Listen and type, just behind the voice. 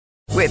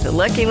With the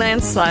Lucky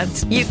Land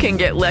Slots, you can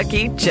get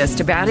lucky just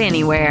about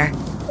anywhere.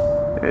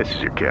 This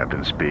is your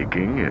captain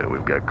speaking.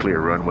 We've got clear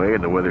runway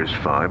and the weather's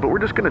fine, but we're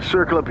just going to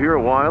circle up here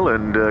a while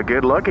and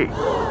get lucky.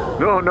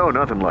 No,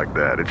 nothing like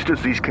that. It's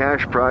just these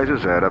cash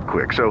prizes add up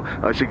quick. So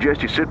I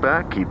suggest you sit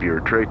back, keep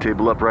your tray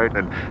table upright,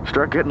 and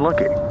start getting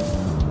lucky.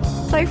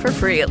 Play for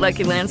free at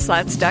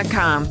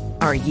LuckyLandSlots.com.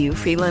 Are you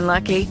feeling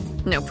lucky?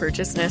 No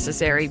purchase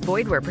necessary.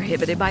 Void where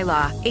prohibited by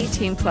law.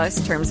 18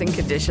 plus terms and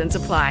conditions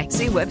apply.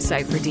 See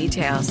website for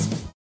details.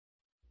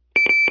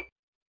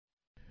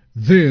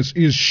 This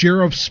is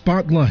Sheriff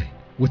Spotlight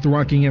with the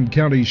Rockingham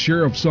County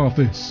Sheriff's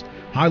Office,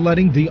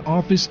 highlighting the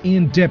office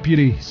and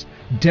deputies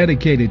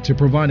dedicated to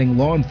providing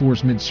law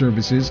enforcement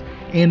services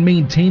and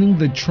maintaining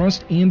the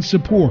trust and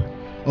support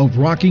of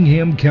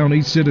Rockingham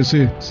County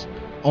citizens,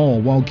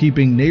 all while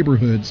keeping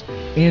neighborhoods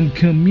and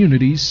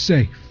communities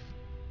safe.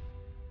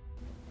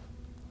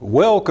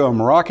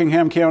 Welcome,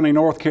 Rockingham County,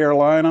 North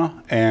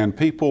Carolina, and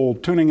people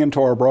tuning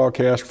into our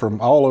broadcast from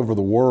all over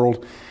the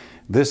world.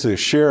 This is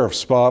Sheriff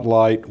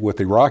Spotlight with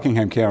the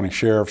Rockingham County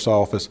Sheriff's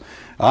Office.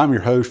 I'm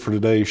your host for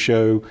today's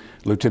show,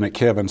 Lieutenant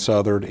Kevin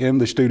Southard. In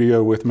the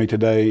studio with me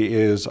today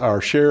is our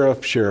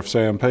Sheriff, Sheriff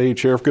Sam Page.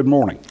 Sheriff, good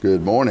morning.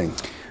 Good morning.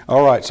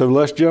 All right, so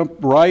let's jump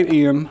right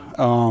in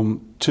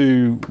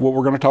to what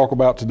we're going to talk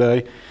about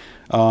today.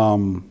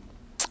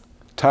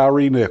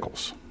 Tyree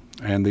Nichols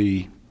and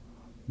the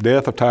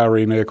death of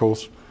Tyree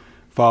Nichols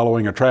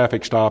following a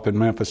traffic stop in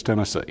Memphis,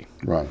 Tennessee.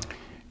 Right.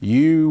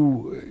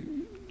 You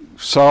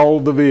saw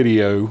the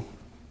video,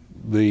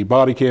 the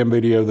body cam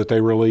video that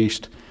they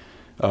released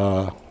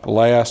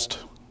last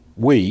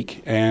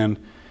week, and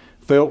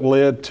felt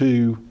led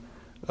to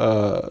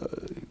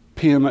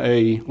pen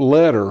a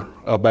letter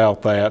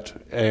about that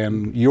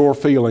and your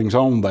feelings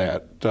on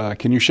that.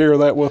 Can you share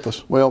that with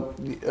us? Well,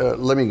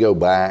 let me go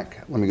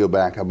back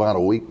about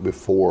a week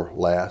before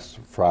last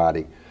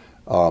Friday.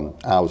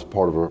 I was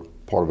part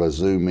of a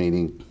Zoom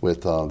meeting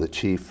with the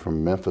chief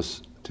from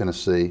Memphis,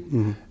 Tennessee,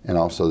 and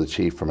also the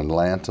chief from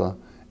Atlanta,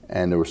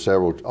 and there were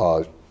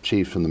several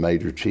chiefs from the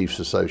Major Chiefs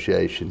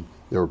Association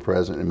that were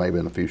present, and maybe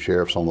a few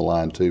sheriffs on the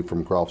line too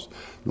from across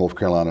North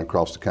Carolina,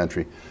 across the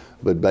country.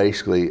 But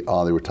basically,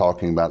 they were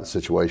talking about the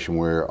situation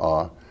where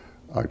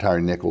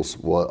Tyree Nichols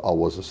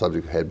was the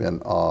subject, had been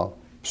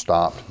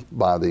stopped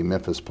by the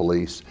Memphis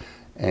police,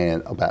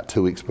 and about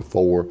 2 weeks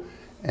before,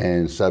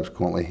 and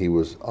subsequently he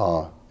was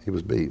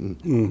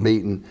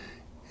beaten,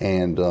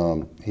 and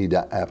he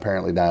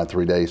apparently died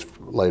 3 days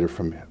later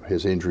from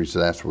his injuries.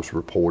 That was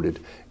reported,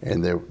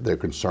 and their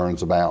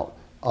concerns about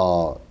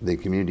the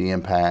community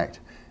impact,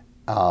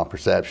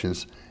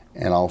 perceptions,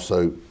 and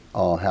also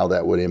how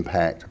that would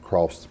impact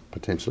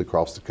potentially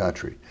across the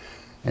country.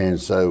 And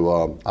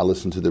so I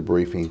listened to the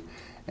briefing,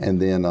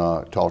 and then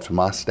talked to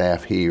my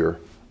staff here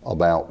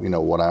about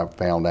what I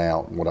found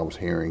out and what I was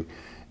hearing.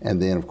 And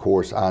then, of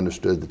course, I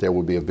understood that there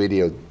would be a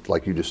video,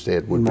 like you just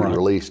said, would be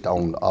released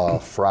on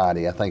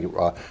Friday. I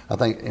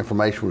think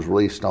information was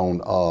released on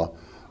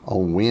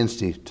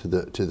Wednesday to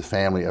the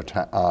family of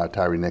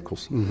Tyree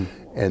Nichols,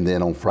 and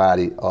then on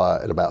Friday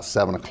at about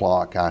 7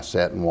 o'clock, I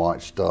sat and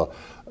watched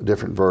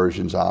different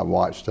versions. I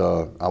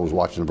was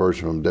watching a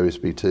version from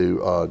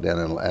WSB2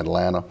 down in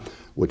Atlanta,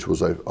 which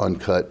was an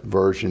uncut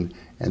version.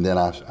 And then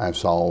I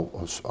saw,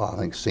 I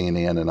think,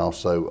 CNN and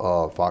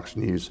also Fox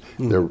News,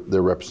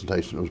 their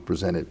representation that was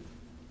presented.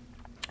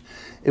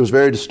 It was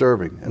very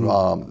disturbing.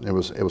 It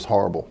was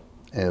horrible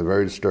and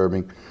very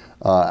disturbing.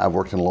 I've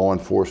worked in law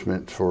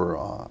enforcement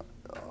for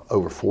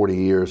over 40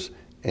 years,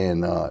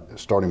 and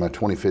starting my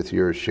 25th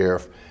year as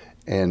sheriff.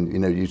 And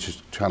you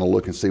just trying to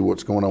look and see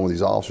what's going on with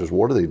these officers.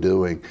 What are they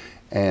doing?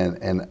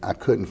 And I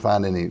couldn't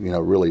find any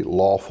really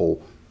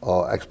lawful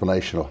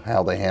explanation of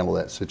how they handle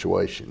that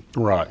situation.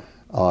 Right.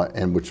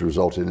 And which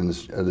resulted in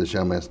this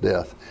young man's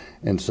death.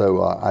 And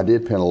so I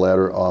did pen a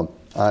letter.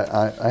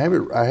 I have it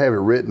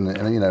written,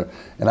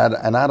 and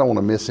I don't want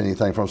to miss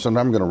anything from. So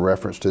I'm going to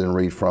reference to and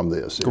read from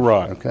this.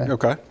 Right.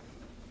 Okay.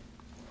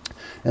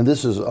 And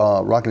this is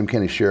Rockingham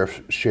County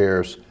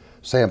Sheriff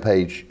Sam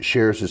Page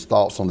shares his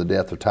thoughts on the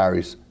death of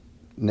Tyree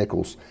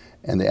Nichols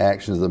and the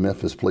actions of the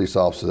Memphis police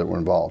officers that were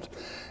involved.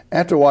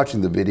 After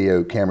watching the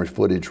video camera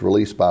footage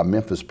released by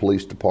Memphis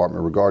Police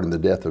Department regarding the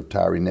death of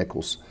Tyree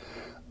Nichols,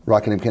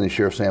 Rockingham County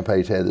Sheriff Sam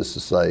Page had this to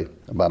say.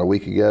 About a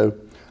week ago,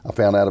 I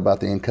found out about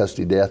the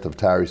in-custody death of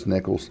Tyree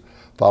Nichols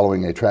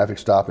following a traffic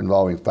stop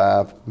involving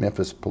 5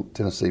 Memphis,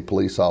 Tennessee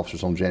police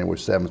officers on January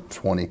 7,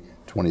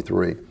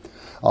 2023.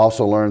 I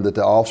also learned that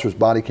the officer's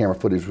body camera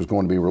footage was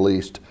going to be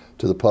released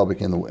to the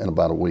public in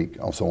about a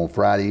week. Also on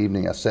Friday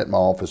evening, I sat in my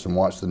office and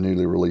watched the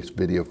newly released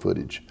video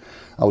footage.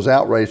 I was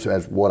outraged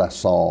at what I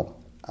saw.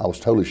 I was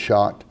totally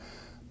shocked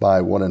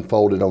by what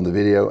unfolded on the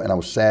video, and I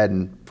was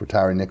saddened for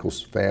Tyree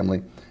Nichols'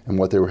 family and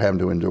what they were having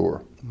to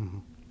endure.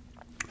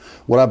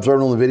 What I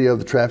observed on the video of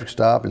the traffic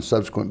stop and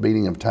subsequent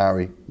beating of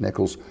Tyree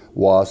Nichols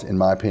was, in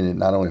my opinion,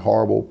 not only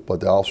horrible, but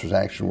the officer's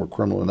actions were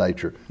criminal in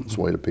nature. That's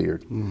the way it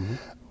appeared.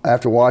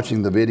 After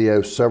watching the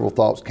video, several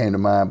thoughts came to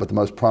mind, but the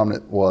most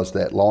prominent was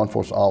that law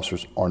enforcement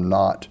officers are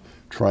not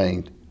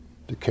trained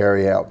to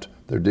carry out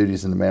their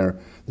duties in the manner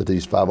that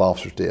these 5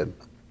 officers did.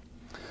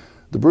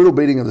 The brutal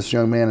beating of this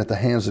young man at the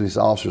hands of these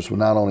officers was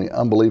not only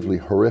unbelievably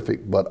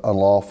horrific but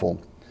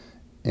unlawful.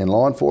 In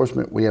law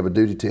enforcement, we have a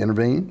duty to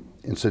intervene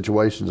in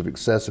situations of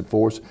excessive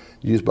force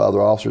used by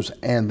other officers,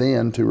 and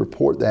then to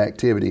report the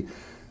activity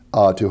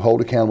to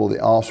hold accountable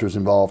the officers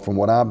involved. From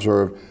what I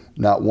observed,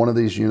 not one of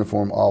these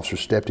uniformed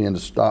officers stepped in to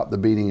stop the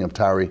beating of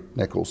Tyre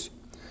Nichols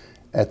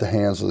at the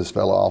hands of his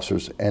fellow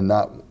officers, and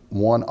not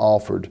one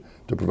offered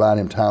to provide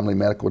him timely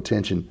medical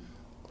attention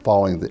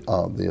following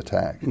the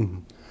attack. Mm-hmm.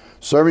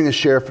 Serving as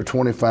sheriff for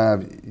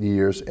 25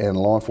 years and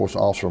law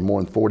enforcement officer for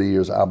more than 40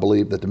 years, I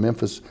believe that the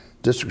Memphis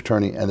District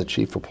Attorney and the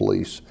Chief of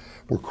Police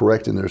were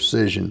correct in their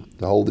decision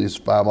to hold these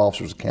 5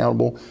 officers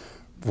accountable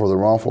for their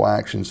wrongful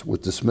actions,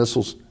 with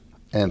dismissals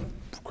and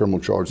criminal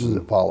charges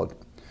that followed.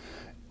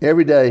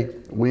 Every day,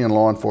 we in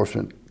law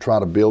enforcement try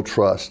to build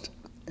trust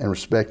and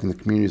respect in the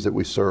communities that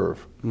we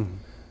serve. Mm-hmm.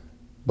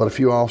 But a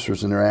few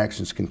officers and their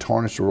actions can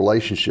tarnish the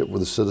relationship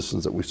with the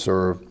citizens that we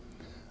serve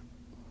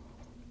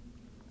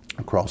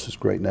across this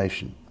great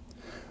nation.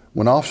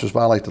 When officers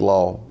violate the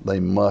law, they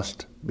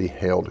must be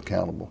held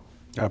accountable.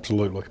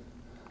 Absolutely.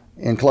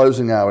 In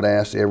closing, I would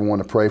ask everyone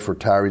to pray for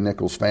Tyre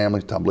Nichols'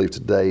 family. I believe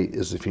today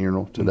is the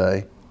funeral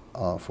today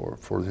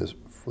for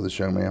this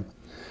young man.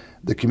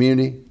 The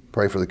community,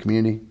 pray for the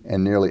community,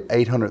 and nearly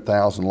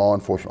 800,000 law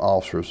enforcement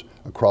officers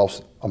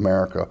across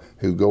America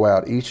who go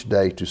out each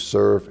day to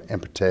serve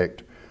and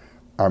protect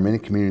our many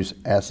communities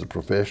as the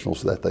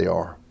professionals that they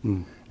are.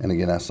 Mm. And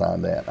again, I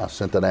signed that. I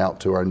sent that out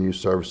to our news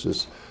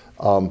services.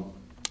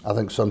 I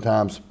think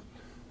sometimes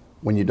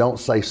when you don't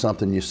say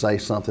something, you say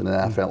something, and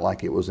I felt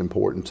like it was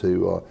important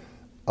to,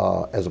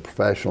 as a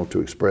professional,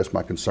 to express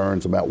my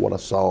concerns about what I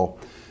saw,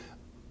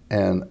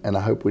 and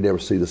I hope we never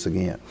see this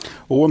again.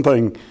 Well, one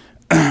thing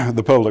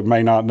the public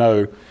may not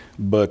know,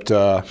 but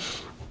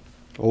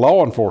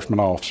law enforcement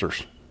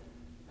officers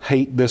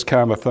hate this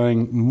kind of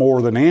thing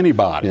more than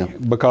anybody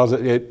because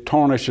it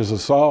tarnishes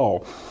us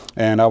all.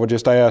 And I would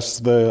just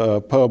ask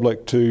the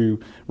public to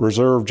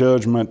reserve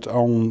judgment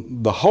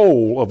on the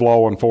whole of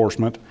law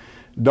enforcement.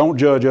 Don't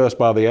judge us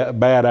by the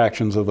bad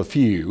actions of a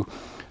few,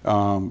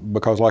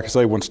 because like I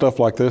say, when stuff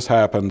like this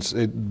happens,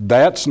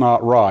 that's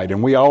not right.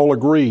 And we all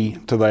agree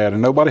to that,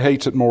 and nobody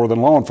hates it more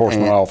than law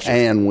enforcement officers.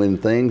 And when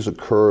things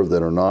occur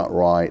that are not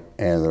right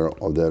and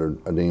that are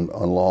deemed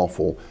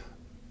unlawful,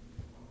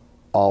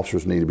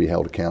 officers need to be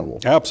held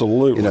accountable.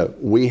 Absolutely. You know,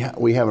 we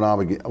have an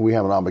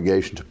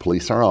obligation to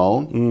police our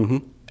own, mm-hmm.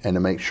 and to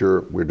make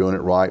sure we're doing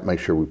it right, make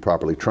sure we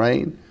properly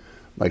train,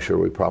 make sure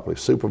we properly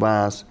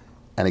supervise,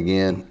 and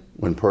again,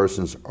 when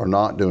persons are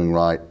not doing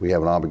right, we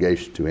have an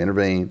obligation to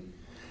intervene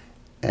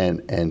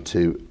and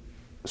to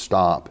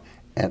stop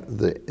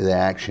the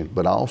action,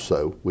 but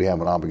also we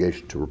have an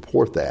obligation to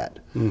report that,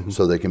 mm-hmm.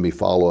 so there can be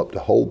follow-up to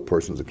hold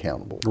persons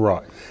accountable.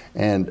 Right.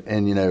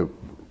 And you know,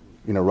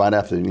 right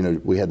after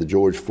we had the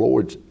George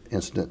Floyd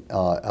incident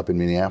up in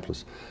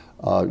Minneapolis,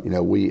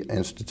 we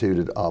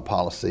instituted a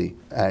policy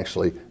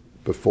actually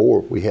before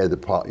we had the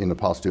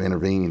policy to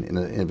intervene in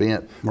an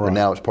event, right. But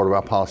now it's part of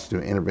our policy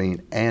to intervene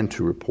and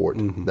to report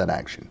mm-hmm. that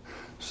action.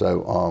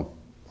 So,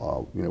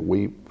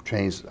 we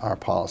changed our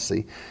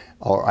policy,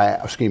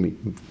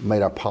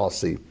 made our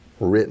policy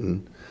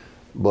written,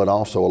 but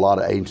also a lot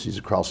of agencies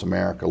across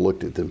America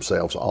looked at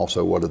themselves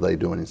also, what are they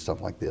doing and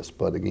stuff like this.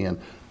 But again,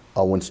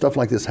 when stuff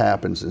like this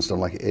happens and stuff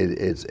like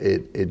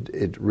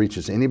it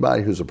reaches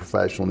anybody who's a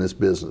professional in this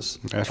business,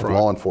 that's right.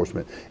 Law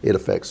enforcement, it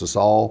affects us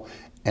all.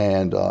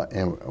 And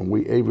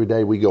we every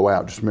day we go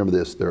out. Just remember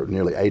this: there are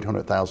nearly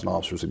 800,000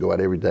 officers that go out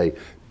every day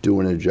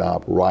doing their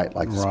job right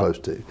like they're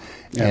supposed to.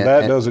 And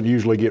that doesn't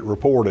usually get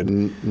reported.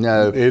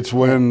 No, it's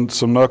when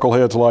some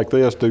knuckleheads like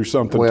this do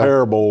something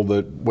terrible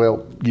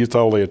that gets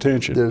all the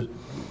attention.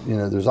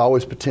 There's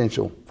always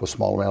potential for a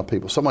small amount of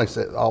people. Somebody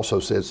also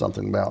said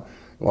something about,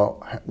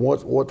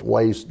 what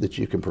ways that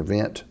you can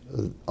prevent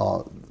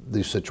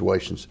these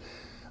situations,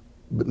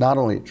 but not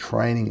only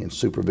training and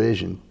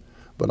supervision,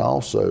 but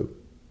also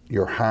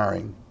you're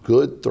hiring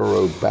good,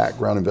 thorough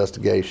background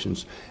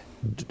investigations,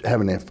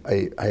 having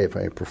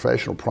a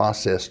professional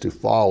process to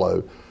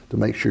follow to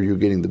make sure you're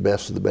getting the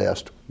best of the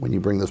best when you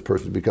bring those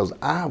persons. Because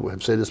I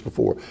have said this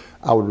before,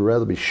 I would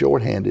rather be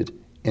shorthanded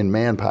in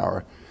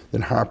manpower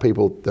than hire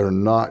people that are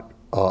not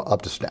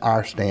up to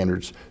our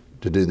standards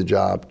to do the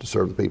job to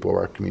serve the people of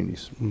our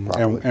communities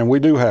properly. And we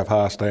do have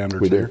high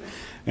standards here.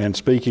 And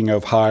speaking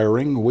of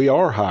hiring, we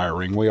are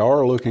hiring. We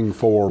are looking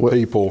for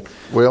people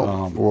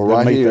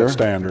that meet that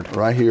standard.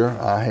 Right here,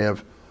 I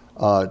have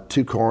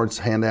 2 cards,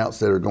 handouts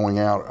that are going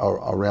out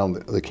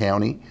around the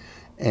county,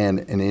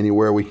 and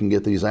anywhere we can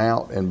get these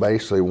out. And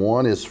basically,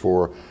 one is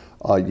for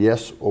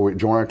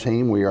join our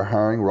team. We are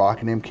hiring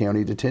Rockingham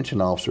County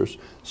detention officers.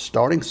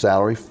 Starting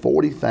salary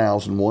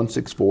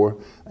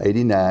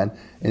 $40,164.89,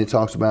 and it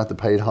talks about the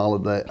paid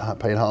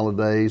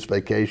holidays,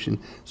 vacation,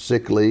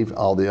 sick leave,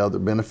 all the other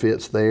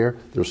benefits there.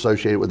 They're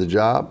associated with the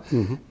job,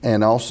 mm-hmm.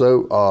 and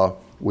also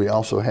we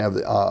also have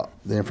the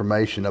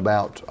information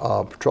about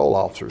patrol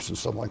officers and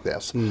stuff like that.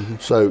 Mm-hmm.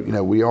 So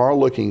we are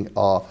looking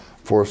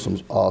for some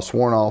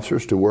sworn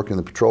officers to work in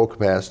the patrol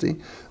capacity,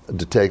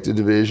 detective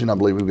division. I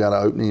believe we've got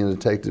an opening in the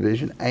detective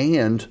division,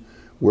 and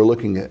we're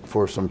looking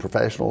for some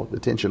professional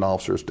detention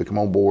officers to come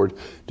on board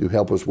to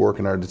help us work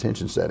in our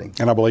detention setting.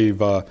 And I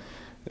believe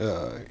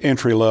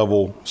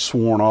entry-level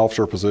sworn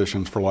officer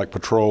positions for like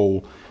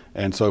patrol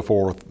and so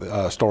forth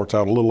starts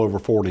out a little over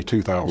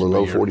 $42,000. A little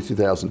over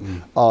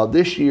 $42,000.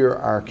 This year,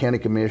 our county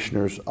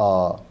commissioners,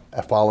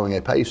 following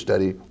a pay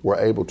study, were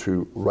able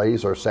to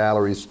raise our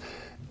salaries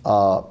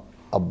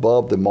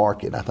above the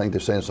market. I think they're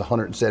saying it's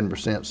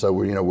 107%. So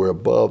we're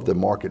above the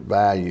market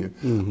value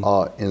in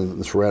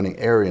the surrounding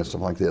area and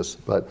stuff like this.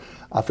 But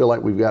I feel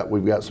like we've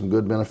got some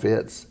good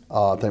benefits.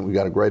 I think we've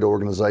got a great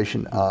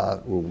organization.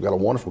 We've got a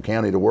wonderful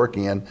county to work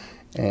in,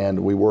 and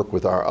we work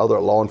with our other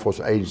law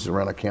enforcement agencies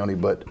around the county.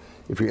 But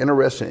if you're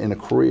interested in a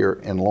career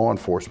in law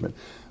enforcement,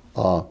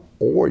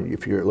 or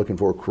if you're looking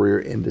for a career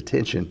in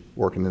detention,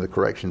 working in the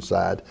correction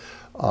side,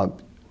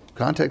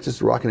 contact us at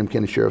the Rockingham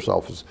County Sheriff's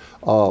Office.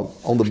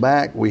 On the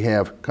back, we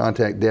have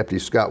contact Deputy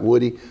Scott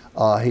Woody.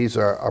 He's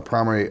our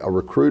primary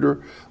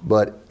recruiter,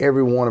 but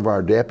every one of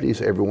our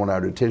deputies, every one of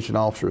our detention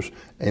officers,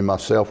 and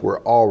myself, we're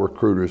all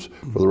recruiters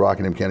for the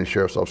Rockingham County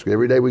Sheriff's Office.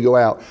 Every day we go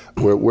out,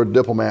 we're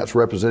diplomats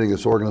representing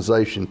this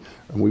organization,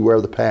 and we wear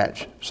the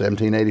patch,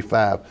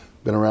 1785.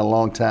 Been around a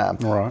long time,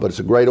 right. But it's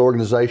a great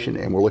organization,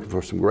 and we're looking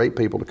for some great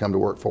people to come to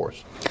work for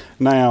us.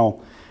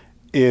 Now,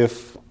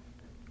 if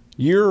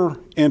you're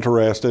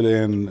interested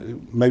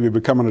in maybe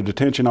becoming a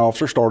detention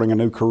officer, starting a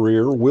new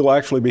career, we'll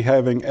actually be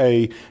having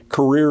a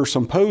career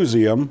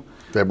symposium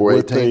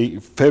February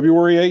 18th.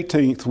 February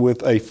 18th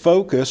with a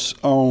focus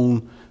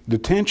on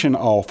detention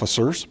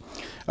officers.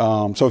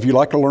 So if you'd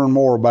like to learn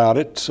more about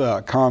it,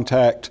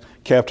 contact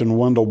Captain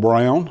Wendell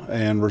Brown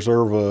and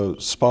reserve a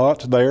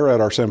spot there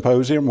at our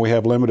symposium. We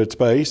have limited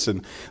space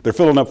and they're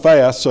filling up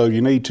fast, so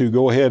you need to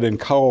go ahead and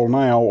call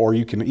now, or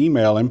you can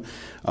email him.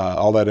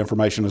 All that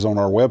information is on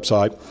our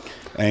website.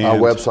 And our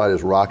website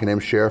is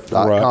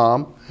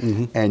rockinghamsheriff.com,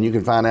 right. And you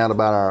can find out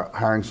about our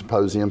hiring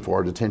symposium for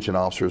our detention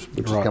officers,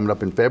 which is coming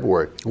up in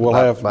February. We'll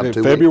have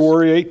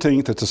February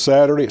 18th. It's a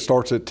Saturday. It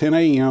starts at 10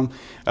 a.m.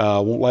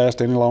 Won't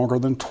last any longer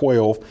than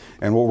 12.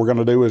 And what we're going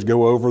to do is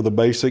go over the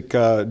basic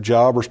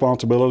job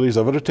responsibilities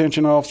of a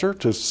detention officer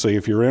to see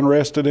if you're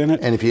interested in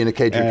it. And if you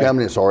indicate you're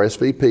coming, it's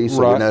RSVP,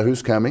 so we know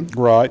who's coming.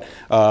 Right.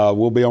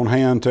 We'll be on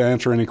hand to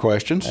answer any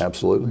questions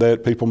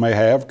that people may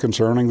have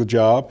concerning the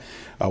job.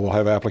 We'll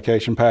have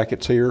application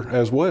packets here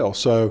as well.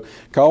 So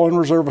call and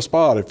reserve a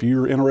spot if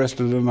you're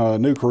interested in a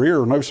new career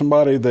or know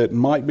somebody that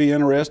might be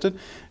interested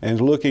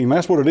and looking.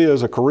 That's what it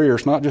is, a career.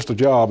 It's not just a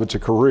job, it's a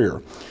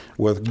career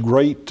with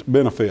great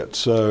benefits.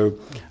 So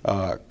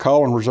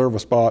call and reserve a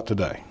spot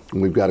today.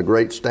 And we've got a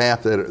great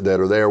staff that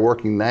are there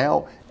working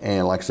now.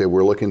 And like I said,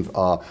 we're looking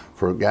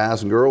for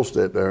guys and girls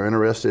that are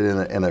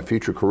interested in a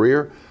future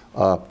career.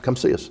 Come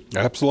see us.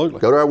 Absolutely.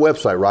 Go to our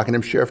website,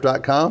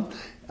 rockinghamsheriff.com.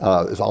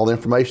 There's all the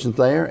information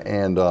there,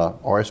 and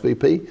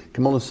RSVP,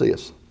 come on and see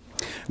us.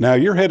 Now,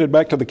 you're headed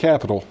back to the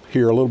Capitol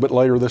here a little bit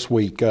later this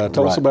week.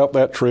 Tell us about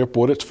that trip,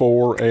 what it's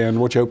for, and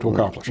what you hope to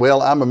accomplish.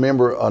 Well, I'm a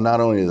member not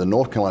only of the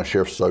North Carolina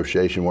Sheriff's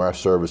Association, where I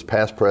serve as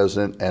past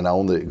president and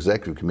on the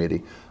executive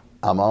committee.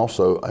 I'm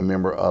also a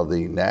member of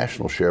the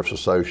National Sheriff's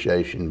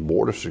Association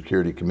Border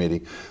Security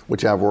Committee,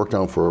 which I've worked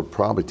on for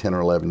probably 10 or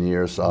 11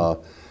 years. I've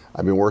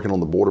been working on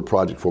the border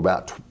project for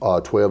about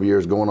 12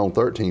 years, going on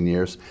 13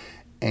 years.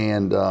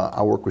 And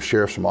I work with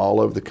sheriffs from all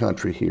over the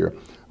country here.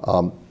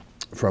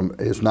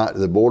 It's not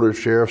the border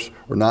sheriffs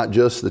are not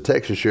just the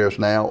Texas sheriffs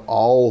now.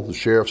 All the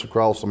sheriffs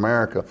across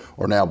America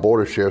are now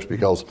border sheriffs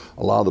because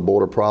a lot of the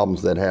border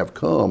problems that have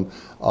come,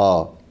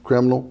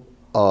 criminal,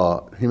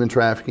 human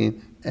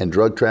trafficking, and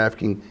drug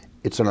trafficking,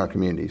 it's in our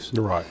communities.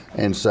 Right.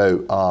 And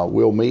so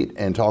we'll meet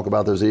and talk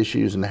about those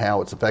issues and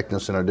how it's affecting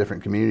us in our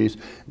different communities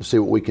to see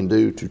what we can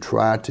do to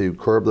try to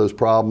curb those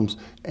problems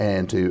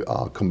and to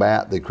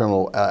combat the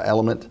criminal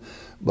element.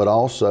 But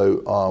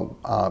also,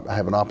 I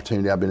have an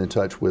opportunity. I've been in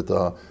touch with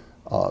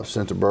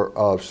Senator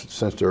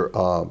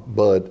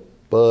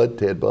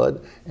Ted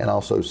Budd, and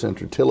also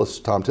Senator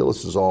Tom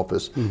Tillis's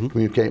office,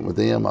 communicating with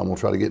them. I'm going to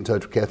try to get in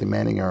touch with Kathy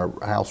Manning, our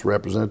House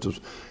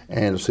Representatives,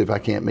 and see if I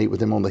can't meet with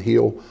them on the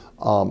Hill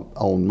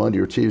on Monday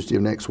or Tuesday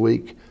of next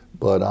week.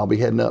 But I'll be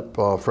heading up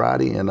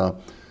Friday and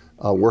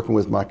working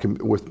with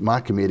my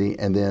committee,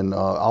 and then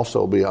also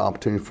will be an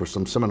opportunity for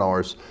some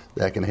seminars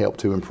that can help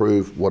to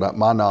improve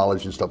my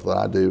knowledge and stuff that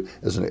I do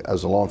as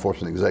a law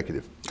enforcement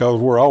executive.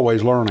 Because we're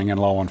always learning in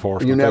law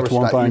enforcement. You never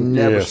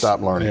Yes.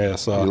 stop learning.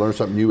 Yes, you learn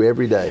something new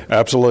every day.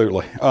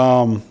 Absolutely.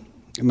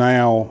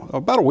 Now,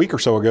 about a week or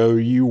so ago,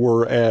 you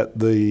were at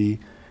the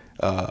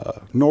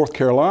North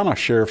Carolina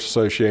Sheriff's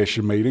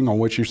Association meeting, on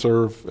which you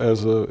serve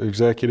as an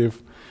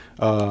executive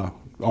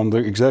on the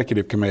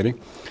executive committee.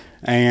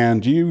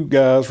 And you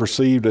guys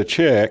received a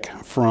check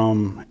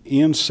from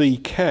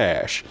NC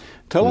Cash.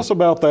 Tell us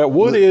about that.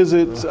 What is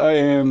it,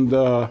 and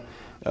the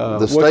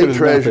state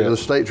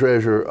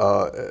treasurer,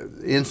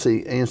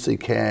 NC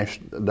Cash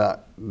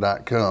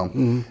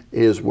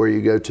is where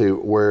you go to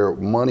where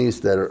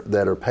monies that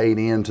are paid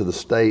into the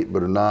state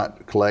but are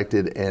not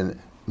collected, and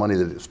money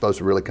that is supposed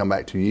to really come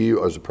back to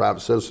you as a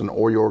private citizen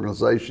or your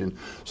organization.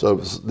 So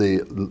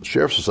the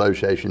Sheriff's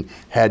Association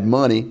had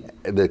money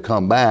that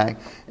come back,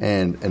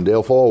 and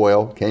Dale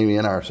Falwell came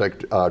in, our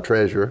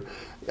treasurer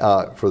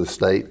for the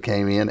state,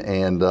 came in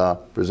and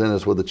presented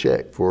us with a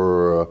check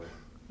for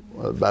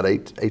about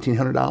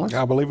 $1,800.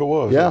 I believe it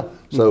was. Yeah.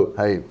 So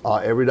hey,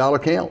 every dollar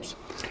counts.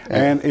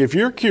 And if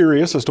you're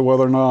curious as to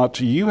whether or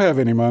not you have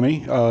any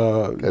money, you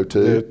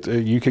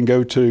can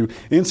go to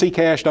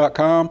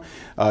nccash.com.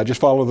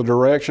 Just follow the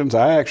directions.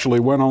 I actually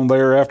went on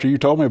there after you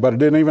told me about it.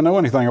 Didn't even know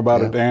anything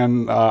about it,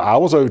 and I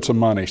was owed some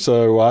money,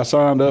 so I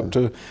signed up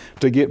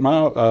to get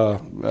my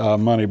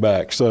money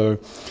back. So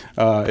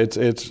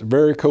it's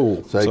very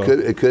cool. So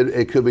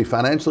it could be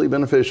financially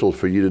beneficial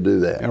for you to do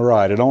that.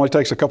 Right. It only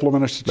takes a couple of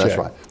minutes to check. That's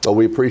right. But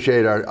we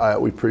appreciate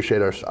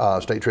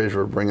our state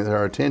treasurer bringing it to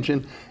our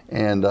attention.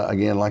 And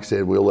again, like I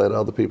said, we'll let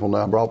other people know.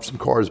 I brought some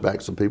cards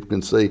back so people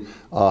can see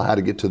how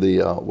to get to the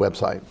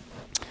website.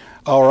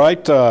 All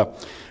right.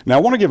 Now, I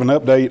want to give an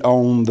update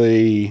on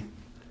the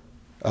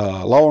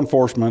law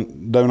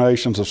enforcement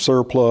donations of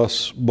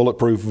surplus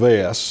bulletproof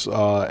vests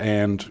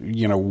and,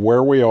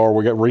 where we are.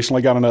 We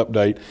recently got an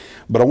update.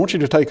 But I want you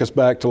to take us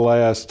back to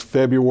last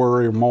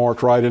February or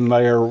March, right in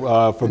there.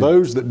 For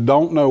those that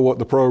don't know what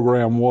the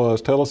program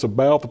was, tell us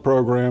about the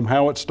program,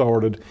 how it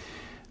started,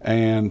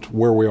 and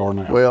where we are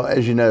now. Well,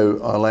 as you know,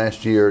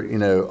 last year,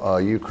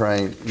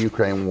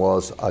 Ukraine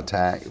was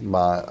attacked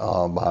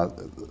by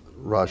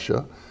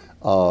Russia.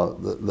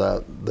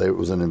 There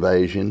was an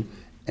invasion,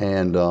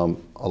 and a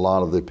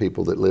lot of the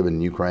people that live in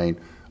Ukraine,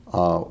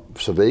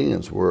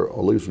 civilians, were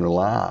losing their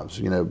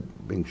lives.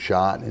 Being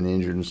shot and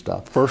injured and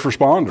stuff. First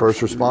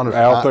responders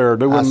out there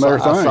doing their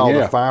thing. I saw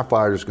the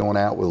firefighters going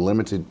out with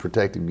limited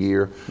protective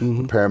gear,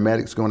 the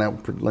paramedics going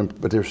out,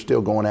 but they're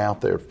still going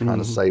out there trying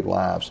to save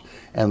lives,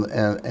 and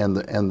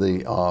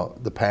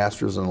the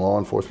pastors and law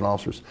enforcement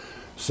officers.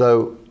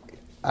 So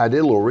I did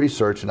a little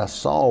research, and I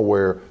saw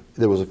where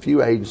there was a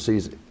few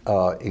agencies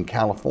in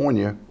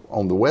California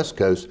on the West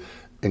Coast,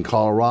 in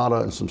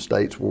Colorado, and some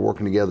states were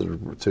working together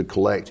to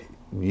collect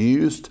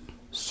used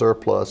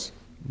surplus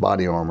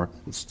body armor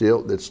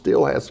that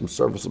still has some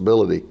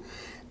serviceability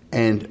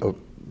and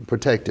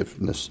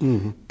protectiveness,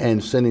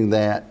 and sending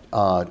that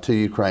to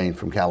Ukraine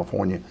from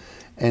California.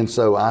 And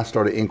so I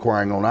started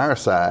inquiring on our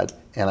side,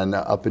 and I know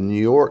up in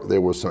New York there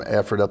was some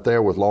effort up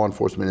there with law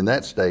enforcement in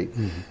that state,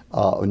 in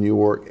New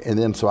York. And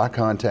then so I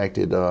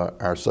contacted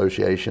our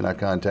association. I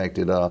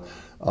contacted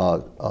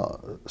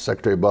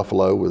Secretary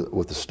Buffalo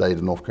with the state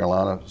of North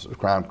Carolina,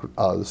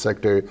 the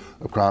Secretary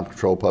of Crime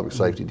Control, Public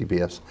Safety,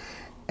 DPS.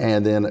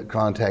 And then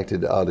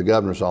contacted the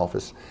governor's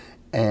office,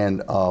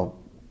 and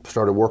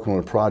started working on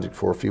a project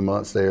for a few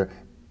months there.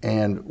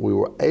 And we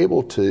were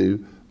able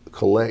to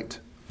collect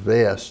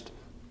vests,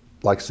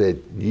 like I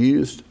said,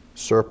 used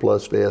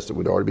surplus vests that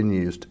would already been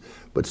used,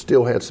 but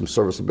still had some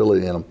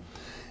serviceability in them.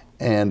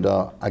 And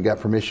I got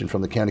permission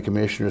from the county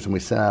commissioners, and we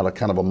sent out a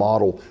kind of a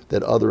model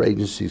that other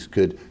agencies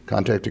could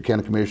contact the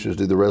county commissioners,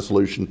 do the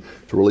resolution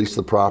to release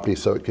the property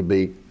so it could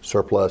be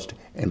surplused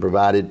and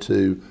provided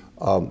to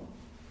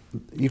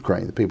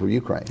Ukraine, the people of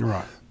Ukraine.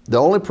 Right. The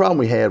only problem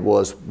we had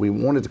was we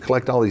wanted to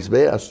collect all these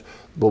vests,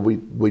 but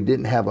we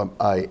didn't have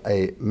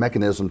a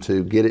mechanism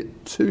to get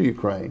it to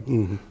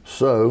Ukraine.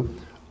 So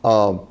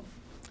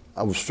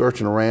I was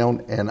searching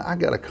around, and I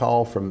got a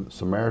call from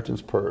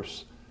Samaritan's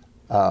Purse,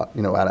 out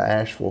of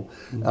Asheville.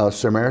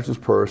 Samaritan's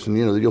Purse, and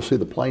you'll see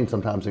the plane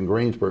sometimes in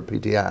Greensburg,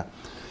 PTI.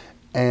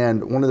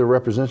 And one of the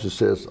representatives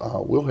says,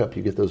 we'll help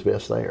you get those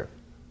vests there,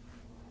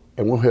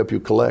 and we'll help you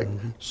collect.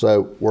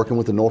 So working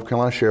with the North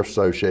Carolina Sheriff's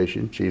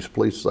Association, Chiefs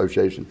Police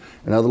Association,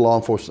 and other law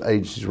enforcement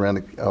agencies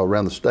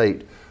around the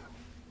state,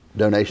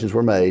 donations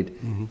were made,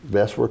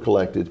 vests were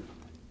collected,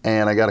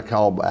 and I got a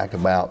call back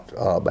about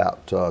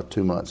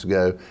 2 months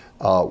ago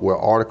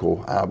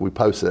where we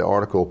posted an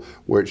article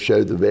where it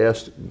showed the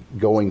vest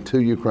going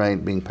to Ukraine,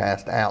 being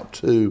passed out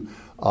through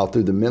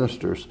the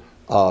ministers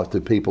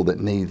to people that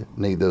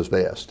need those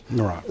vests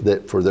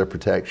for their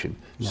protection.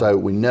 Right. So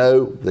we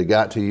know they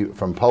got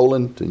from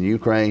Poland to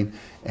Ukraine,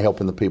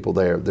 helping the people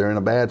there. They're in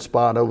a bad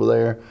spot over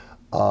there.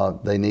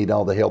 They need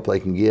all the help they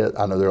can get.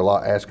 I know they're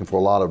asking for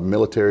a lot of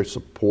military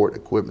support,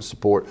 equipment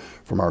support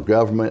from our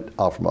government,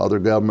 from other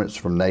governments,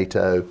 from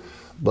NATO.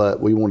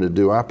 But we wanted to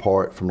do our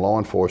part from law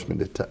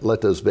enforcement to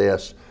let those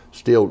vests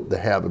still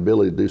have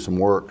ability to do some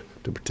work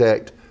to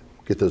protect,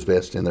 get those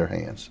vests in their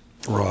hands.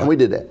 Right. And we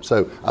did that.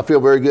 So I feel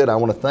very good. I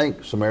want to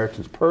thank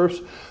Samaritan's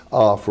Purse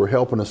for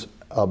helping us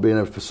being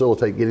able to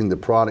facilitate getting the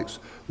products,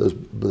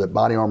 that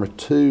body armor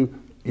to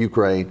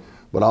Ukraine.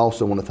 But I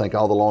also want to thank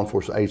all the law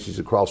enforcement agencies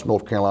across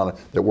North Carolina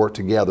that work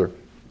together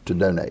to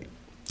donate.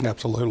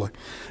 Absolutely.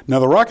 Now,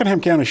 the Rockingham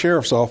County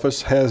Sheriff's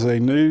Office has a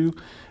new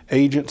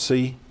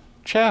agency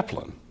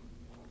chaplain.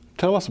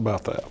 Tell us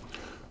about that.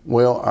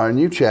 Well, our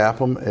new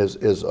chaplain is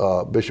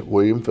Bishop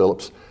William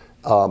Phillips.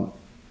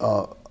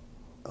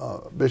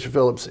 Bishop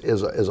Phillips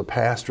is a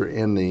pastor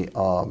in the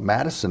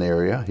Madison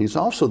area. He's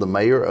also the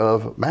mayor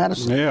of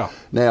Madison. Yeah.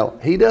 Now,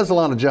 he does a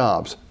lot of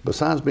jobs.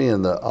 Besides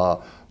being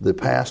the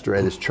pastor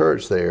at his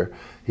church there,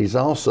 he's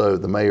also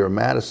the mayor of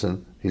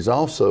Madison. He's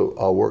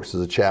also works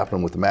as a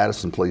chaplain with the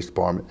Madison Police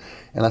Department.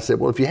 And I said,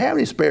 well, if you have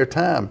any spare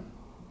time,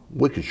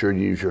 we could sure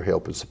use your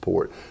help and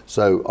support.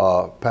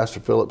 So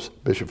Pastor Phillips,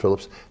 Bishop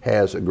Phillips,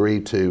 has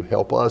agreed to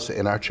help us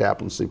in our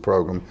chaplaincy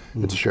program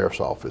at the Sheriff's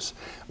Office.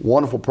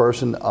 Wonderful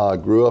person,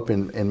 grew up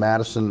in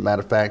Madison.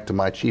 Matter of fact,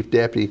 my chief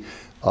deputy,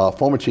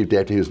 former chief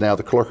deputy, who's now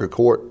the clerk of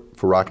court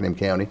for Rockingham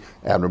County,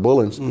 Abner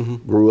Bullins,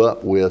 grew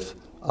up with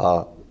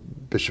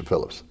Bishop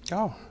Phillips.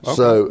 Oh, okay.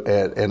 So,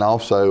 and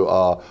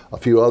also a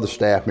few other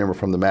staff members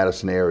from the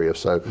Madison area.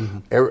 So,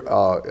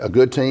 a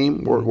good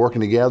team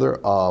working together.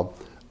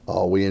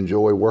 We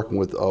enjoy working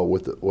with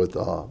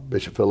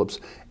Bishop Phillips,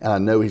 and I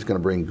know he's going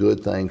to bring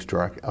good things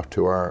to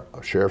our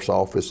sheriff's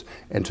office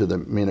and to the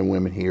men and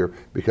women here,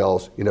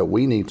 because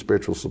we need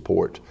spiritual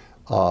support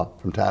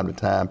from time to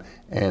time,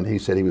 and he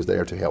said he was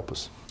there to help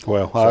us.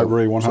 Well, I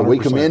agree 100%. So we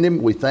commend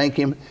him, we thank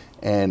him,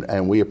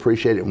 and we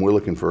appreciate it, and we're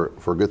looking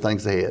for good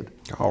things ahead.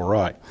 All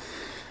right.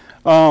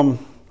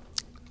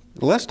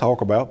 Let's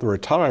talk about the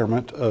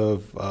retirement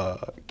of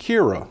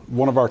Kira,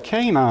 one of our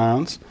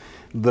canines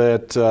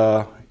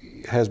that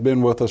has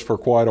been with us for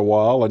quite a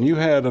while, and you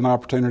had an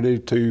opportunity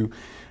to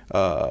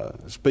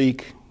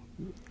speak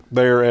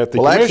there at the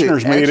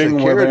commissioners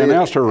meeting where they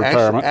announced her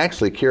retirement.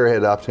 Actually, Kira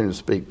had the opportunity to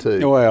speak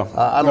too. Well,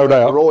 I no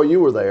doubt. Roy, you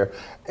were there.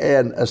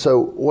 And so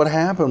what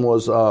happened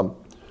was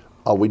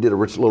we did a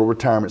little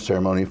retirement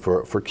ceremony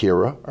for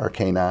Kira, our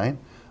canine,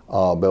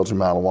 Belgian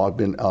Malinois,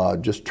 been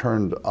just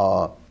turned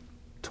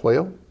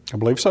 12. I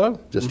believe so.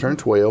 Just turned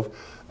 12.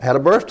 Had a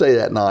birthday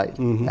that night,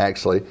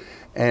 actually.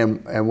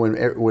 And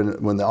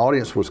when the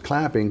audience was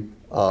clapping,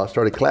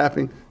 started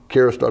clapping,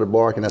 Kira started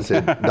barking. I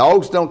said,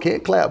 dogs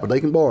can't clap, but they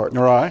can bark.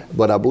 Right.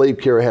 But I believe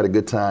Kira had a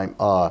good time.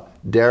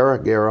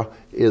 Dara Guerra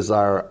is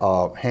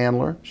our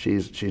handler.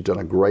 She's done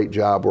a great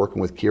job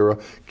working with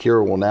Kira.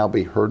 Kira will now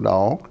be her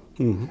dog,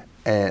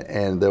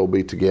 and they'll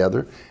be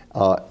together.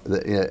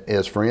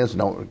 As friends,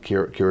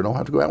 Kira don't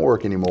have to go out and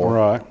work anymore.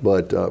 Right.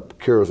 But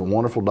Kira's a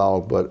wonderful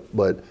dog,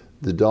 but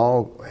the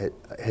dog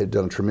had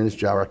done a tremendous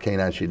job. Our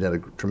canine, she did a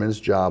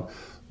tremendous job,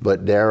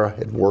 but Dara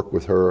had worked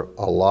with her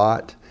a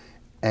lot,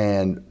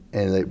 and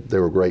they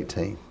were a great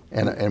team.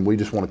 And we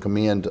just want to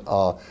commend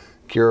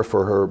Kira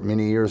for her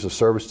many years of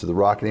service to the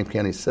Rockingham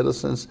County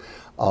citizens,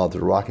 to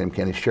the Rockingham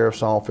County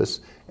Sheriff's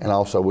Office, and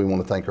also we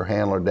want to thank her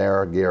handler,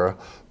 Dara Guerra,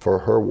 for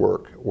her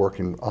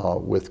working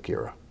with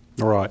Kira.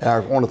 All right. And I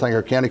want to thank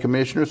our county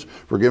commissioners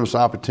for giving us the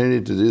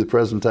opportunity to do the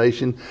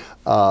presentation.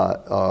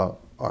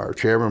 Our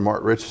chairman,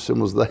 Mark Richardson,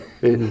 was there,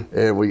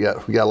 and we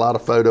got a lot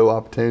of photo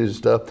opportunities and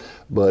stuff.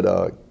 But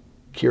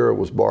Kira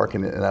was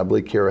barking, and I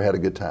believe Kira had a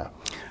good time.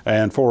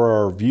 And for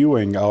our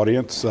viewing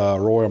audience,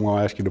 Roy, I'm going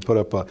to ask you to put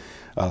up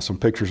some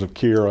pictures of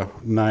Kira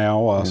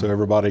now so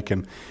everybody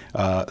can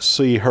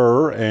see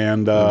her.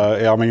 And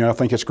I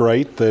think it's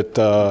great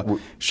that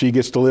she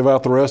gets to live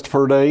out the rest of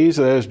her days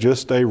as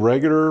just a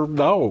regular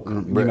dog.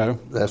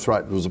 That's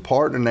right. It was a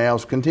partner now.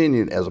 It's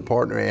continued as a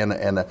partner and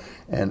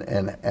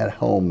at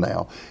home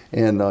now.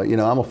 And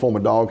I'm a former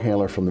dog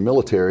handler from the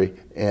military,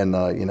 and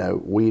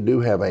we do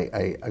have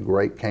a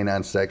great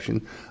canine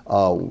section.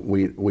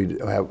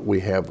 We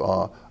have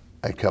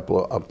a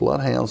couple of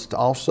bloodhounds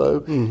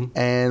also,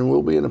 and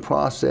we'll be in the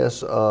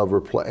process of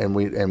and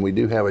we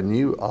do have a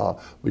new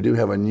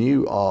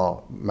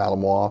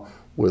Malinois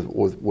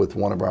with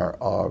one of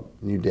our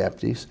new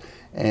deputies,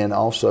 and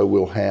also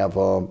we'll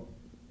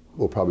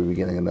probably be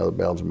getting another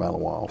Belgian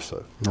Malinois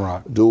also.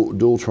 Right.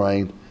 Dual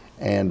trained,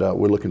 and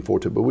we're looking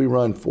forward to it. But we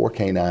run 4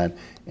 canine,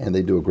 and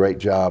they do a great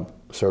job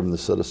serving the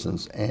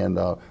citizens. And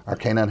our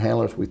canine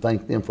handlers, we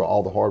thank them for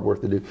all the hard work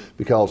they do,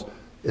 because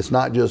it's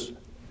not just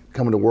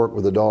coming to work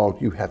with a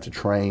dog. You have to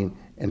train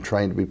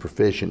to be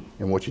proficient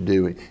in what you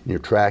do, in your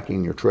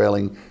tracking, your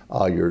trailing,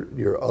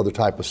 your other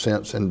type of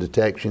sense and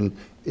detection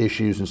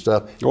issues and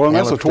stuff. Well, and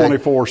that's a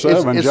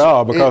 24/7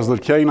 job, because the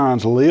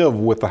canines live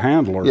with the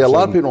handlers. Yeah, a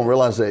lot of people don't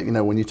realize that.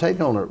 When you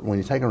take on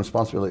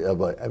responsibility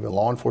of a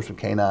law enforcement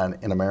canine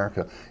in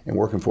America and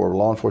working for a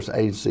law enforcement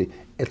agency,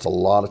 it's a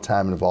lot of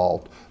time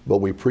involved. But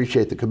we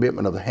appreciate the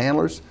commitment of the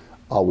handlers.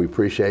 We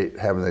appreciate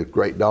having the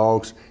great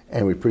dogs,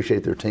 and we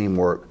appreciate their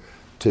teamwork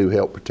to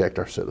help protect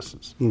our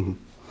citizens.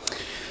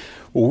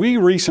 Well, we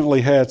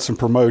recently had some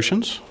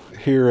promotions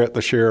here at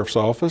the Sheriff's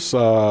Office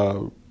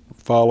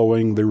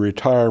following the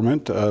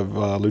retirement of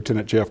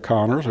Lieutenant Jeff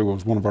Connors, who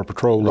was one of our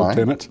patrol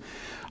lieutenants,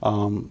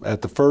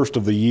 at the first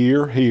of the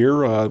year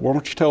here. Why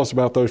don't you tell us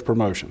about those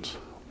promotions?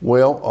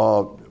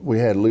 Well, we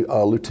had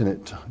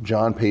Lieutenant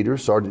John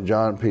Peters. Sergeant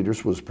John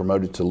Peters was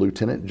promoted to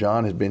lieutenant.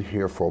 John has been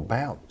here for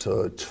about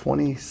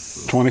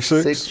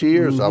 26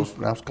 years. I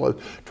was close.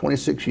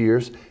 26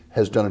 years.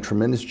 Has done a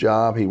tremendous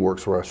job. He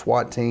works for our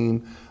SWAT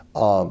team.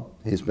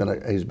 He's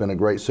been a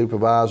great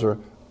supervisor,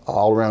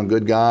 all around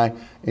good guy.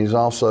 And he's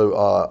also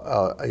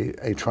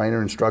a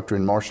trainer, instructor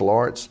in martial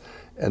arts,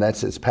 and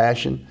that's his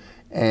passion.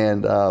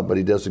 and but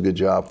he does a good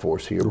job for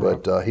us here.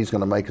 Right. But he's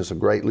going to make us a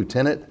great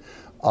lieutenant.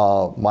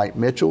 Mike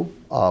Mitchell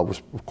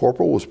was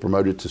corporal, was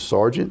promoted to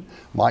sergeant.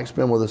 Mike's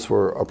been with us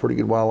for a pretty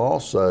good while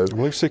also. I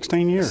believe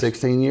 16 years.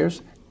 16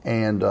 years,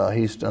 and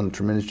he's done a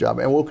tremendous job,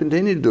 and will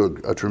continue to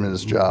do a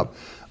tremendous job.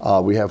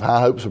 We have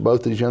high hopes for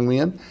both these young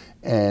men,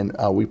 and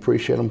we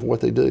appreciate them for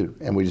what they do.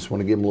 And we just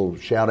want to give them a little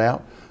shout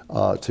out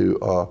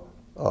to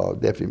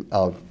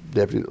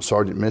Deputy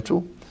Sergeant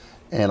Mitchell,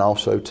 and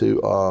also to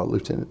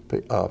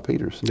Lieutenant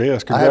Peters.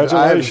 Yes,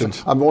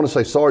 congratulations. I'm going to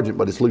say sergeant,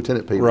 but it's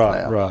Lieutenant Peters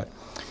now. Right.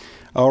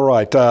 All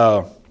right.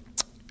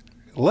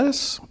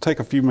 Let's take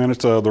a few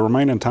minutes of the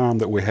remaining time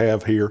that we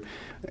have here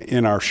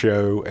in our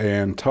show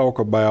and talk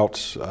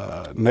about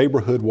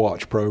neighborhood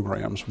watch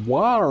programs.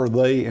 Why are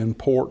they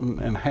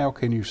important, and how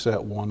can you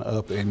set one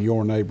up in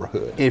your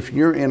neighborhood? If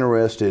you're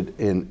interested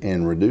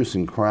in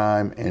reducing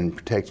crime and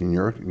protecting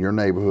your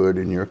neighborhood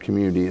and your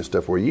community and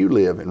stuff where you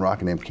live in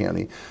Rockingham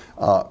County,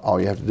 all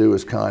you have to do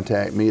is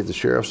contact me at the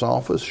Sheriff's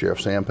Office,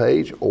 Sheriff Sam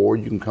Page, or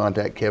you can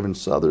contact Kevin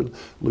Southard.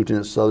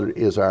 Lieutenant Southard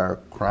is our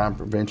crime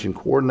prevention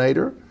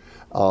coordinator.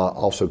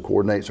 Also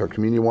coordinates our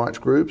community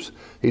watch groups.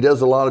 He does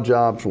a lot of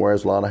jobs,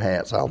 wears a lot of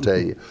hats, I'll tell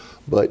you.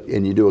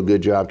 And you do a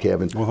good job,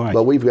 Kevin. Well,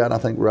 but we've got, I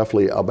think,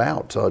 roughly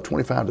about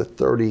 25 to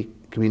 30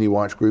 community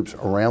watch groups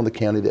around the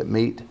county that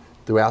meet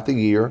throughout the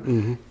year.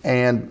 Mm-hmm.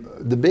 And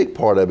the big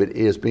part of it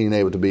is being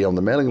able to be on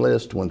the mailing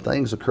list when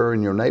things occur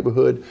in your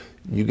neighborhood.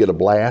 You get a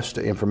blast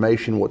of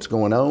information, what's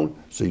going on,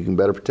 so you can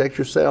better protect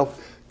yourself,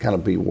 kind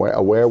of be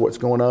aware of what's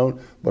going on.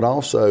 But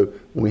also,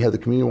 when we have the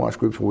community watch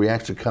groups where we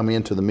actually come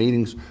into the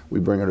meetings, we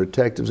bring our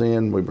detectives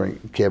in, we bring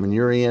Kevin,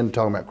 you're in,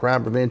 talking about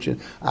crime prevention,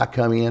 I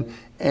come in,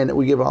 and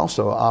we give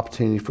also an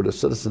opportunity for the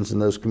citizens in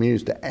those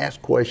communities to ask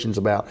questions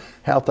about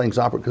how things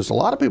operate, because a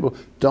lot of people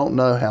don't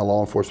know how law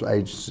enforcement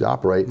agencies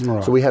operate.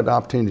 Right. So we have the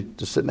opportunity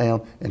to sit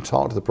down and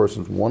talk to the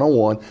person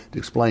one-on-one to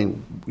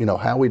explain,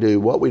 how we do,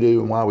 what we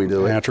do, and why we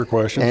do it. Answer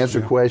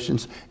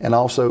questions, and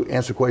also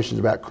answer questions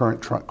about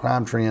current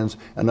crime trends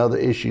and other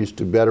issues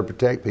to better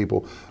protect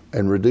people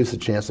and reduce the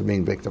chance of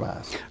being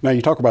victimized. Now,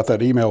 you talk about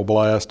that email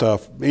blast.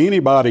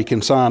 Anybody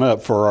can sign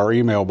up for our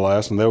email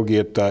blast, and they'll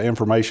get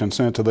information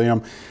sent to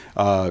them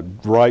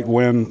right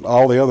when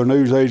all the other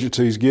news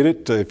agencies get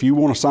it. If you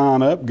want to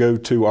sign up, go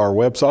to our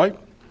website,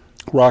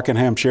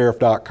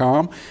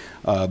 rockinghamsheriff.com.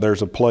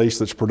 There's a place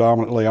that's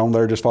predominantly on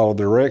there. Just follow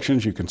the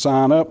directions. You can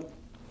sign up.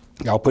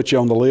 I'll put you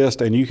on the list,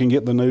 and you can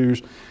get the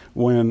news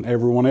when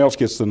everyone else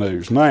gets the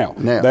news. Now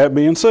that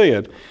being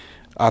said,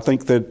 I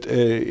think that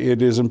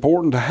it is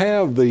important to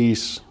have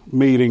these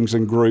meetings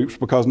and groups,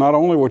 because not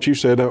only what you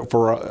said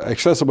for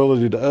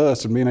accessibility to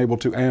us and being able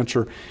to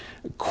answer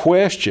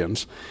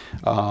questions,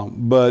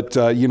 but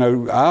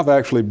I've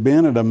actually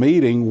been at a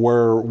meeting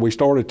where we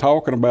started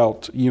talking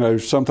about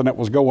something that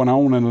was going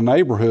on in the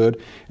neighborhood,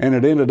 and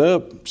it ended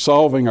up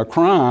solving a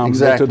crime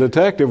that the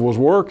detective was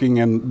working,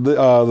 and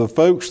the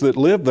folks that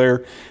lived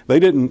there,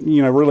 they didn't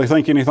really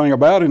think anything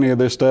about any of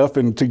this stuff,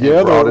 and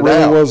together it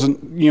really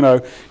wasn't,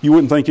 you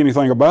wouldn't think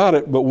anything about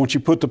it, but once you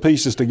put the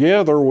pieces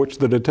together, which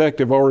the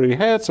detective already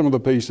had some of the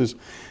pieces,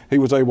 he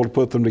was able to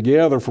put them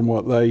together from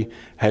what they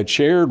had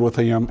shared with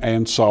him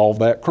and solve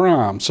that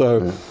crime.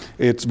 So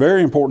it's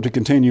very important to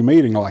continue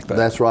meeting like that.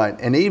 That's right.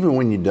 And even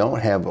when you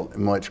don't have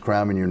much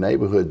crime in your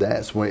neighborhood,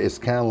 that's when it's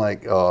kind of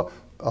like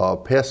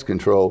pest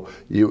control.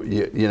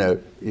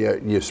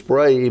 You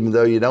spray even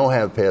though you don't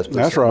have pests.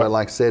 That's right. But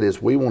like I said,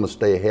 we want to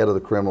stay ahead of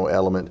the criminal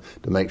element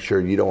to make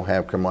sure you don't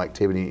have criminal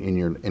activity in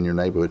your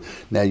neighborhood.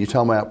 Now, you're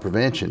talking about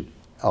prevention.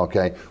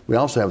 Okay. We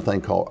also have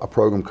a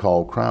program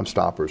called Crime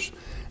Stoppers.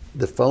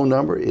 The phone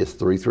number is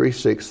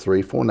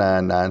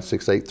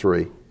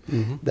 336-349-9683.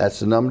 Mm-hmm. That's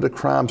the number to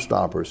Crime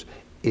Stoppers.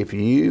 If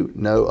you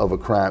know of a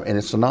crime, and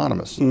it's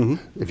anonymous,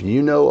 if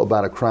you know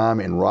about a crime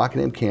in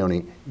Rockingham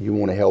County, you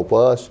want to help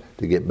us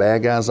to get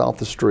bad guys off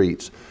the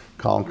streets,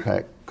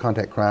 contact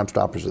Crime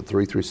Stoppers at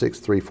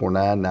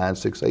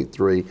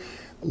 336-349-9683.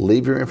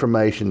 Leave your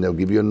information. They'll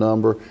give you a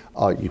number.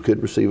 You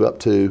could receive up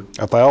to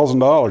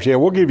 $1,000. Yeah,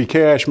 we'll give you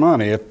cash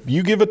money. If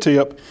you give a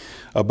tip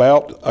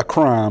about a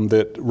crime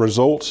that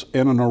results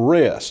in an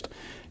arrest,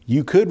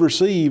 you could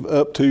receive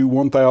up to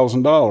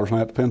 $1,000. Now,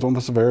 that depends on the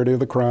severity of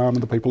the crime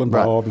and the people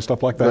involved and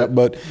stuff like that.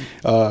 But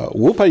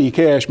we'll pay you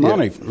cash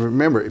money. Yeah.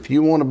 Remember, if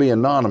you want to be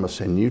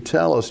anonymous and you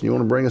tell us you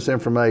want to bring us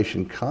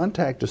information,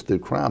 contact us through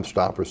Crime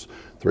Stoppers,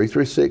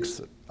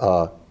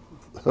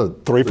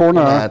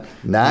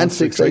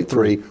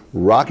 349-9683,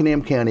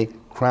 Rockingham County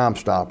Crime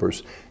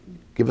Stoppers.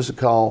 Give us a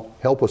call,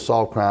 help us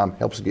solve crime,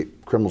 help us get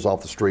criminals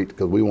off the street,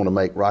 because we want to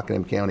make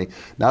Rockingham County,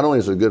 not only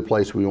is it a good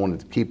place, we want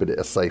to keep it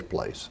a safe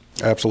place.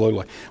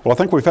 Absolutely. Well, I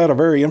think we've had a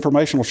very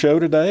informational show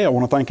today. I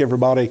want to thank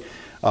everybody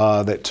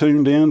that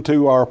tuned in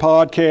to our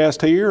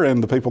podcast here,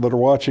 and the people that are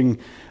watching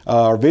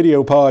our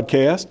video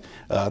podcast.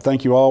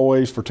 Thank you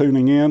always for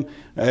tuning in.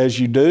 As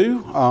you do,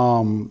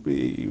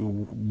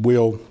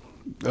 we'll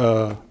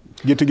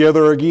get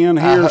together again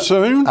here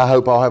soon. I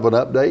hope I'll have an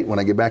update when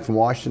I get back from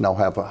Washington.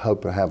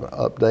 Hope to have an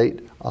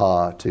update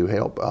to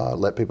help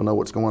let people know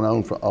what's going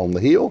on the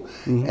Hill,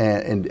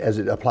 and as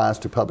it applies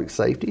to public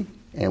safety.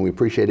 and we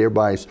appreciate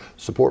everybody's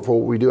support for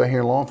what we do out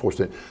here in law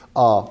enforcement.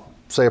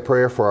 Say a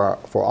prayer for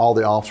all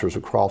the officers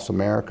across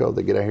America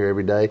that get out here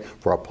every day,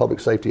 for our public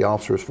safety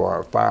officers, for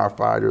our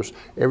firefighters,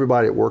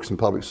 everybody that works in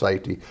public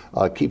safety.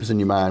 Keep us in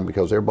your mind,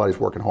 because everybody's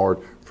working hard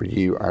for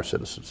you, our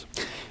citizens.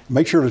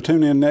 Make sure to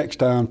tune in next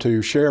time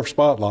to Sheriff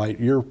Spotlight,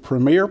 your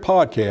premier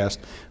podcast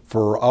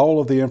for all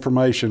of the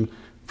information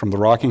from the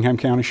Rockingham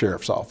County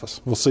Sheriff's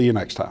Office. We'll see you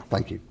next time.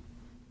 Thank you.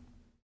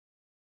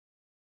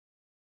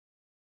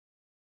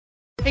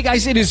 Hey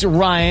guys, it is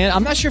Ryan.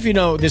 I'm not sure if you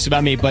know this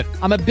about me, but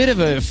I'm a bit of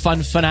a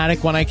fun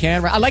fanatic when I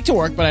can. I like to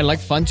work, but I like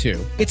fun too.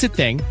 It's a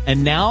thing.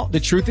 And now the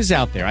truth is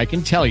out there. I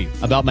can tell you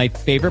about my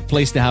favorite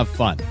place to have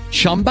fun.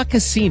 Chumba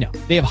Casino.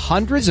 They have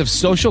hundreds of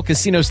social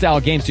casino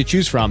style games to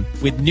choose from,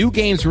 with new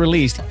games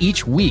released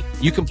each week.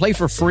 You can play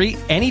for free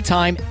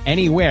anytime,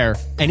 anywhere.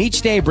 And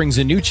each day brings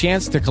a new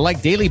chance to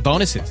collect daily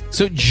bonuses.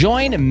 So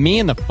join me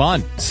in the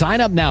fun.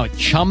 Sign up now at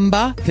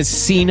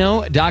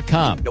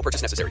ChumbaCasino.com. No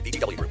purchase necessary.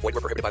 VGW Group. Void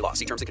where prohibited by law.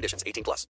 See terms and conditions. 18+.